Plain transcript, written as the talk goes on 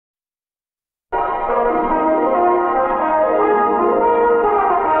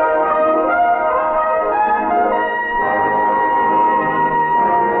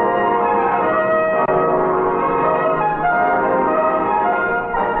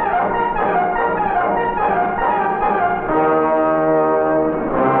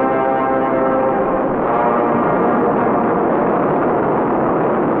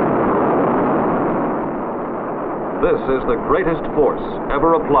is the greatest force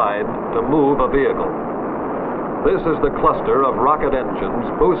ever applied to move a vehicle. This is the cluster of rocket engines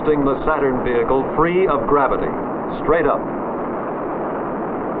boosting the Saturn vehicle free of gravity, straight up.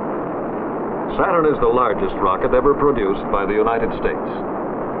 Saturn is the largest rocket ever produced by the United States.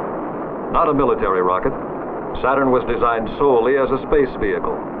 Not a military rocket, Saturn was designed solely as a space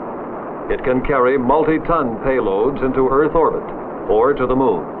vehicle. It can carry multi-ton payloads into Earth orbit or to the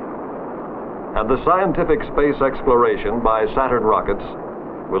moon. And the scientific space exploration by Saturn rockets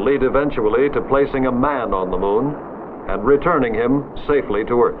will lead eventually to placing a man on the moon and returning him safely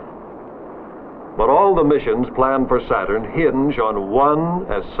to Earth. But all the missions planned for Saturn hinge on one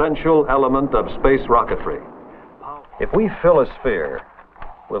essential element of space rocketry. If we fill a sphere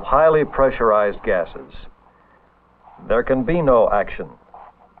with highly pressurized gases, there can be no action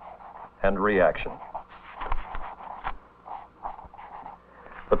and reaction.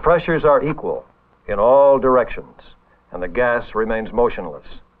 The pressures are equal in all directions, and the gas remains motionless.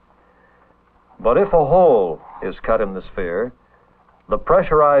 But if a hole is cut in the sphere, the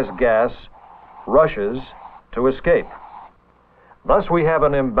pressurized gas rushes to escape. Thus we have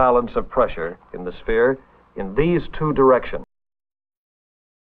an imbalance of pressure in the sphere in these two directions.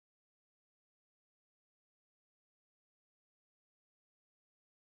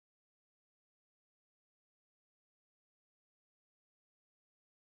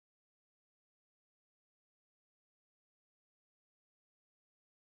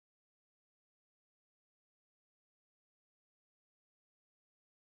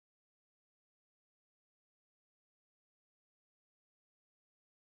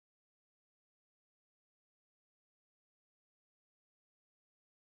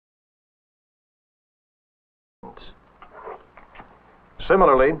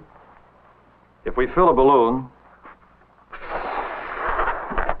 Similarly, if we fill a balloon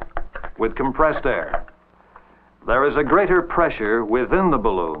with compressed air, there is a greater pressure within the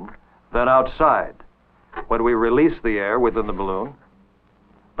balloon than outside. When we release the air within the balloon,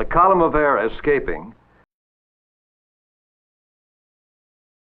 the column of air escaping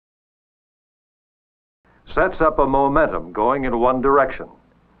sets up a momentum going in one direction,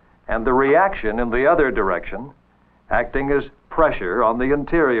 and the reaction in the other direction, acting as pressure on the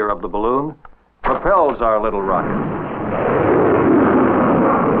interior of the balloon, propels our little rocket.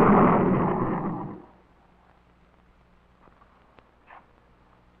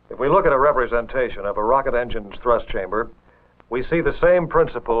 If we look at a representation of a rocket engine's thrust chamber, we see the same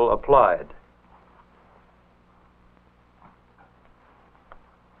principle applied.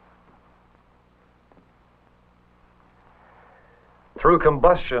 Through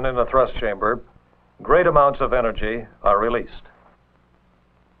combustion in the thrust chamber, great amounts of energy are released.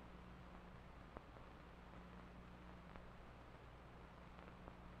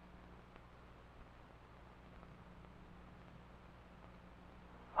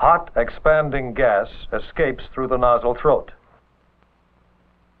 Hot, expanding gas escapes through the nozzle throat.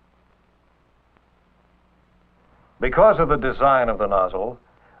 Because of the design of the nozzle,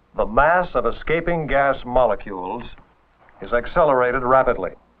 the mass of escaping gas molecules is accelerated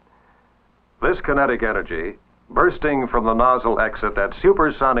rapidly. This kinetic energy, bursting from the nozzle exit at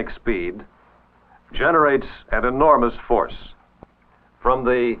supersonic speed, generates an enormous force. From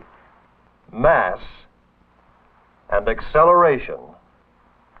the mass and acceleration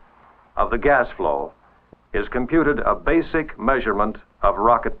of the gas flow is computed a basic measurement of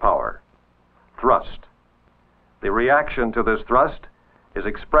rocket power, thrust. The reaction to this thrust is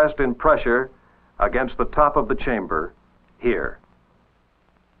expressed in pressure against the top of the chamber here,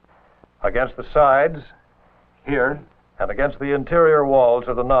 against the sides here, and against the interior walls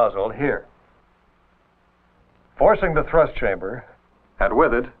of the nozzle here, forcing the thrust chamber, and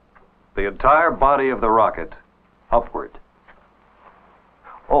with it, the entire body of the rocket upward.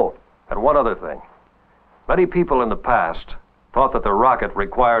 Oh, and one other thing. Many people in the past thought that the rocket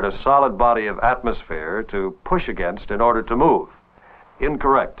required a solid body of atmosphere to push against in order to move.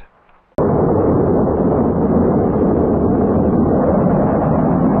 Incorrect.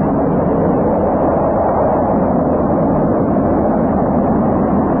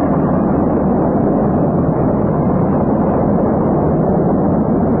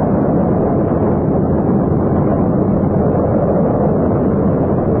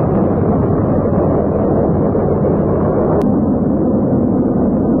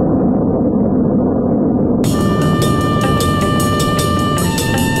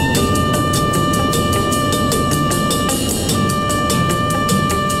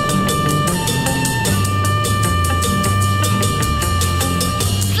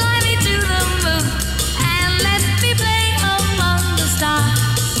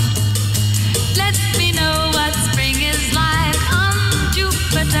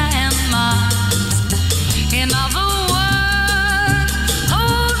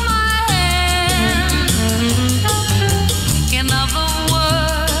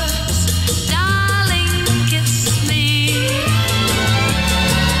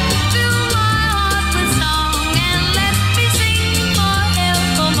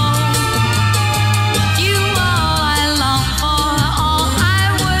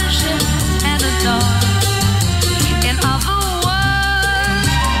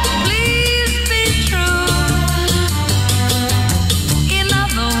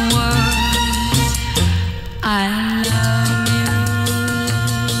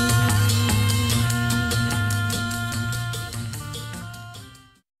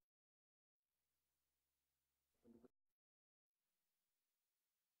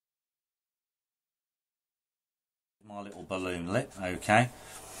 My little balloon lit. Okay,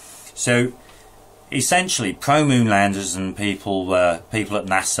 so essentially pro-moon landers and people people at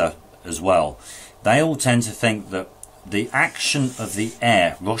NASA as well, they all tend to think that the action of the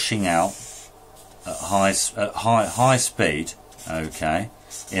air rushing out at high speed, okay,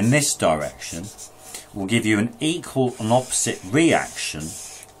 in this direction will give you an equal and opposite reaction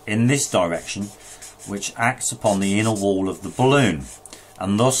in this direction, which acts upon the inner wall of the balloon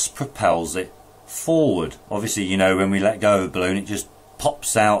and thus propels it forward. Obviously, you know, when we let go of a balloon, it just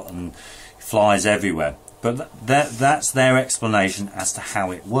pops out and flies everywhere. But that's their explanation as to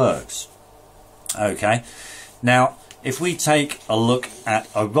how it works. Okay, now if we take a look at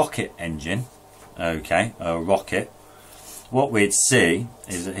a rocket engine, okay, a rocket, what we'd see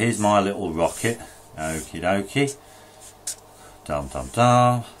is that here's my little rocket. Okie dokie, dum dum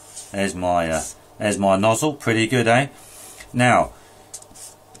dum. There's my nozzle. Pretty good, eh? Now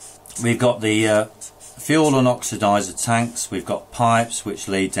we've got the fuel and oxidizer tanks. We've got pipes which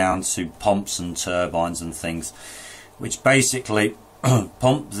lead down to pumps and turbines and things, which basically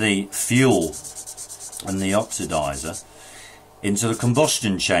pump the fuel and the oxidizer into the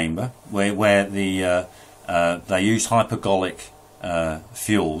combustion chamber, where the they use hypergolic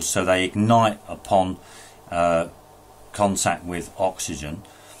fuels, so they ignite upon contact with oxygen,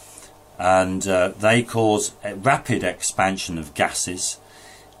 and they cause a rapid expansion of gases,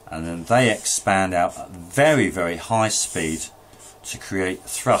 and then they expand out at very, very high speed to create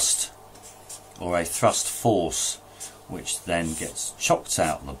thrust, or a thrust force, which then gets chucked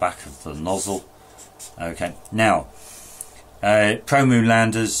out the back of the nozzle. Okay, now pro-moon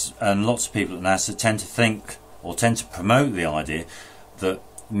landers and lots of people at NASA tend to think, or tend to promote the idea, that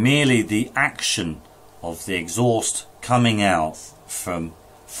merely the action of the exhaust coming out from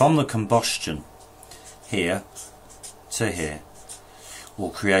the combustion here to here will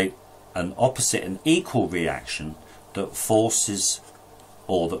create an opposite and equal reaction that forces,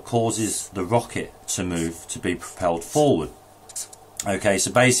 or that causes, the rocket to move, to be propelled forward. Okay, so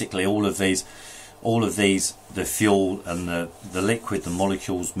basically all of these, the fuel and the liquid, the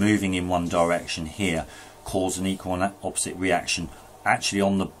molecules moving in one direction here, cause an equal and opposite reaction actually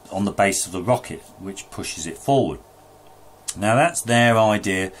on the base of the rocket, which pushes it forward. Now that's their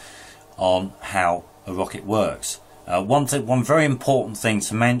idea on how a rocket works. One very important thing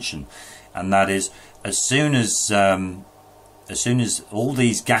to mention, and that is, as soon as all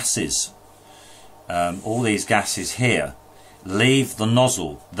these gases here leave the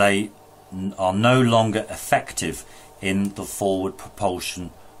nozzle, they are no longer effective in the forward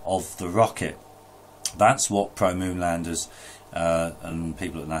propulsion of the rocket. That's what pro-moon landers and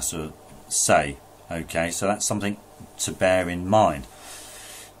people at NASA say. Okay, so that's something to bear in mind.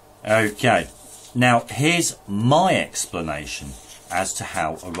 Okay, now here's my explanation as to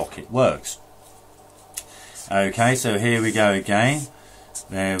how a rocket works. Okay, so here we go again.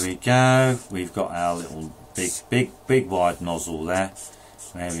 There we go. We've got our little big wide nozzle there.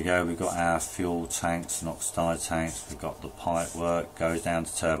 There we go. We've got our fuel tanks and oxidizer tanks. We've got the pipe work, goes down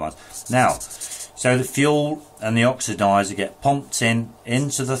to turbines. Now, so the fuel and the oxidizer get pumped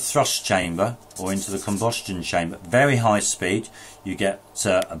into the thrust chamber, or into the combustion chamber, very high speed. You get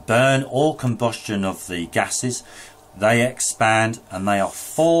a burn or combustion of the gases. They expand and they are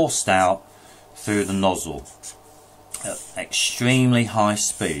forced out through the nozzle at extremely high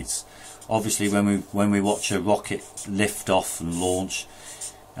speeds. Obviously, when we watch a rocket lift off and launch,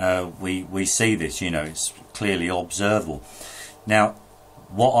 we see this. You know, it's clearly observable. Now,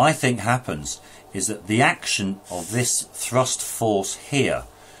 what I think happens is that the action of this thrust force here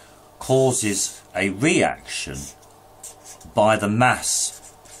causes a reaction by the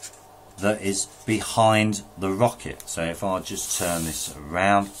mass that is behind the rocket. So if I just turn this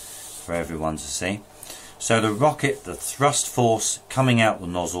around for everyone to see. So the rocket, the thrust force coming out the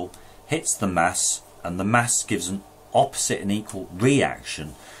nozzle hits the mass, and the mass gives an opposite and equal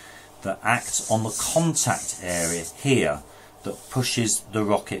reaction that acts on the contact area here that pushes the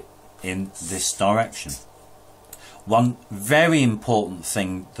rocket in this direction. One very important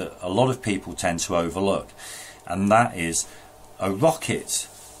thing that a lot of people tend to overlook, and that is a rocket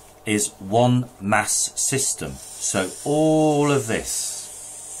is one mass system. So all of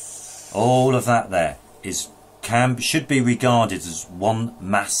this, all of that there should be regarded as one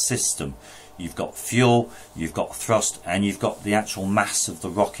mass system. You've got fuel, you've got thrust, and you've got the actual mass of the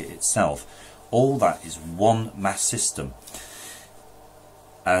rocket itself. All that is one mass system,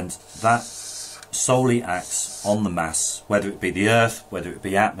 and that solely acts on the mass, whether it be the Earth, whether it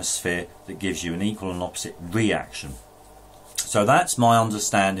be atmosphere, that gives you an equal and opposite reaction. So that's my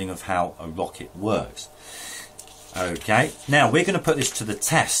understanding of how a rocket works. Okay, now we're going to put this to the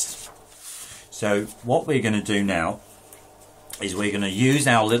test. So what we're going to do now is we're going to use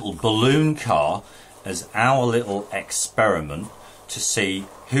our little balloon car as our little experiment to see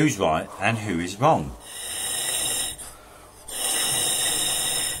who's right and who is wrong.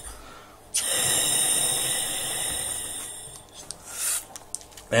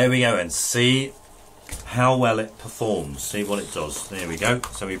 There we go, and see how well it performs. See what it does. There we go.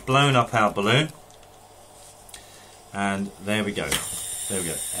 So we've blown up our balloon, and there we go. There we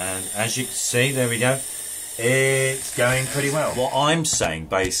go. And as you can see, there we go. It's going pretty well. What I'm saying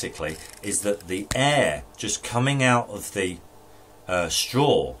basically is that the air just coming out of the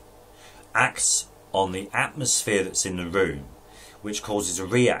straw acts on the atmosphere that's in the room, which causes a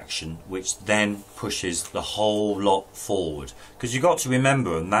reaction which then pushes the whole lot forward. Because you've got to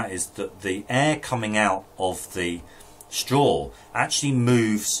remember, and that is that the air coming out of the straw actually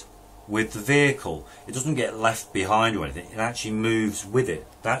moves with the vehicle. It doesn't get left behind or anything, it actually moves with it.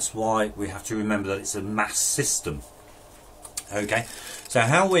 That's why we have to remember that it's a mass system. Okay, so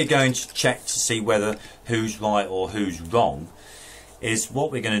how we're going to check to see whether who's right or who's wrong is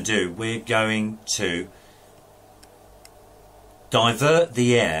what we're going to do. We're going to divert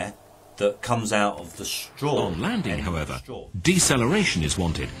the air that comes out of the straw. On landing, however, deceleration is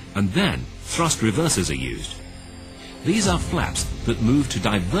wanted, and then thrust reversers are used. These are flaps that move to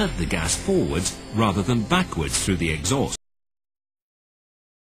divert the gas forwards rather than backwards through the exhaust.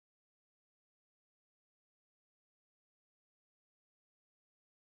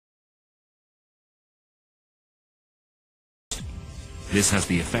 This has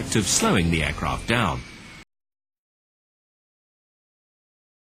the effect of slowing the aircraft down.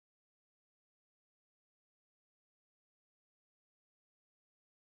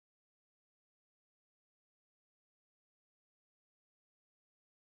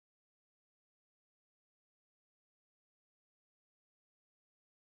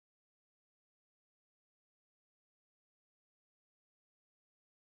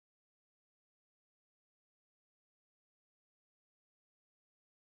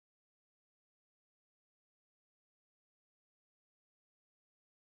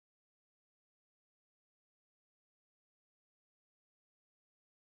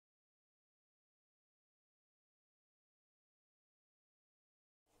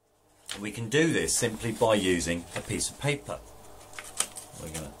 We can do this simply by using a piece of paper. We're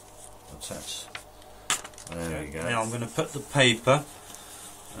going to attach. There we go. Now I'm going to put the paper.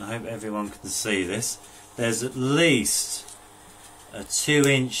 I hope everyone can see this. There's at least a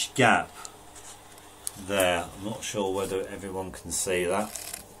 2-inch gap there. I'm not sure whether everyone can see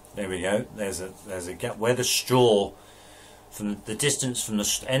that. There we go. There's a gap where the straw, from the distance from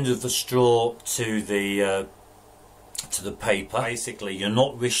the end of the straw to the paper. Basically, you're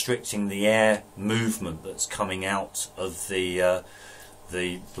not restricting the air movement that's coming out of the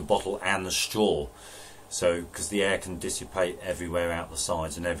bottle and the straw. So, because the air can dissipate everywhere out the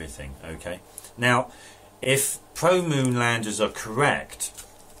sides and everything. Okay. Now, if pro moon landers are correct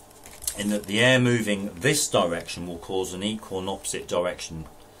in that the air moving this direction will cause an equal and opposite direction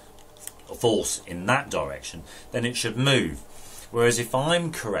force in that direction, then it should move. Whereas if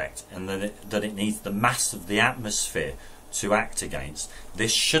I'm correct and that it needs the mass of the atmosphere to act against,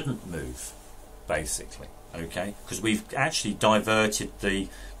 this shouldn't move, basically. Okay, because we've actually diverted the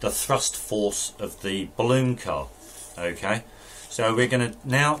thrust force of the balloon car. Okay, so we're going to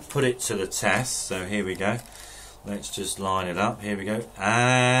now put it to the test. So here we go. Let's just line it up. Here we go,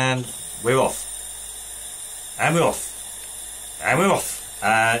 and we're off. And we're off. And we're off.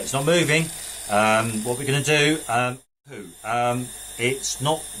 It's not moving. What we're going to do? It's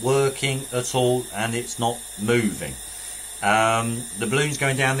not working at all, and it's not moving. The balloon's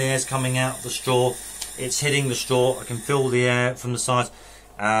going down, the air's coming out of the straw, it's hitting the straw, I can feel the air from the sides,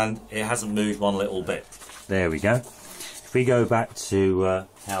 and it hasn't moved one little bit. There we go. If we go back to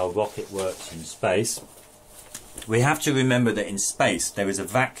how a rocket works in space, we have to remember that in space there is a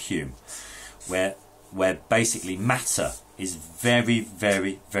vacuum where basically matter is very,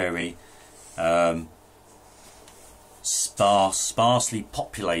 very, very sparsely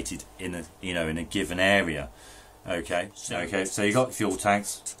populated in a given area. Okay, so you got fuel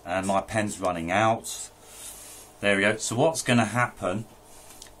tanks, and my pen's running out. There we go. So what's going to happen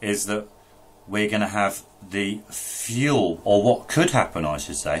is that we're going to have the fuel, or what could happen, I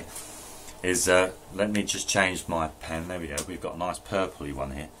should say, is let me just change my pen. There we go. We've got a nice purpley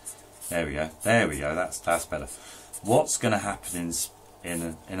one here. There we go. There we go. That's better. What's going to happen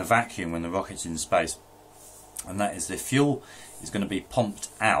in a vacuum when the rocket's in space? And that is the fuel is going to be pumped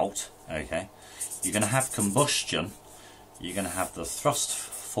out. Okay, you're going to have combustion, you're going to have the thrust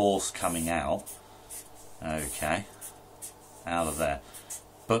force coming out, okay, out of there,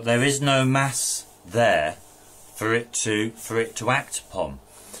 but there is no mass there for it to act upon.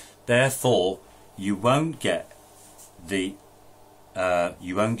 Therefore, you won't get the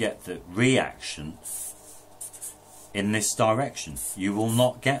reaction in this direction. You will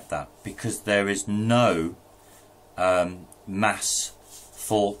not get that because there is no mass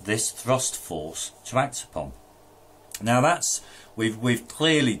for this thrust force to act upon. Now we've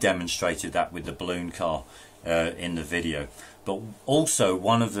clearly demonstrated that with the balloon car in the video, but also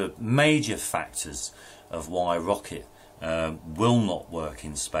one of the major factors of why a rocket will not work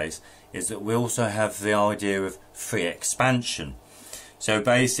in space is that we also have the idea of free expansion. So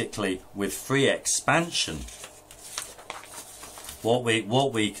basically, with free expansion, what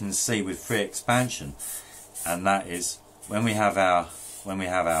we can see with free expansion, and that is when we have our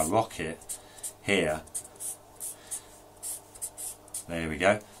rocket here, there we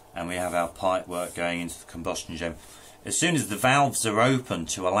go, and we have our pipe work going into the combustion chamber. As soon as the valves are open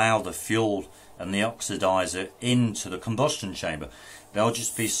to allow the fuel and the oxidizer into the combustion chamber, they'll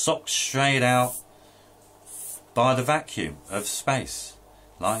just be sucked straight out by the vacuum of space,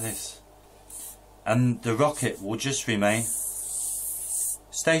 like this. And the rocket will just remain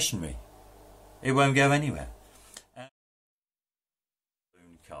stationary. It won't go anywhere.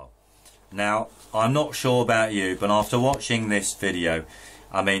 Now, I'm not sure about you, but after watching this video,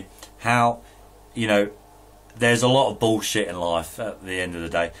 I mean, how, you know, there's a lot of bullshit in life at the end of the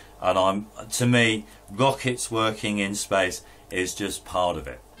day, and to me, rockets working in space is just part of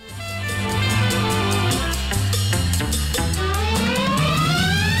it.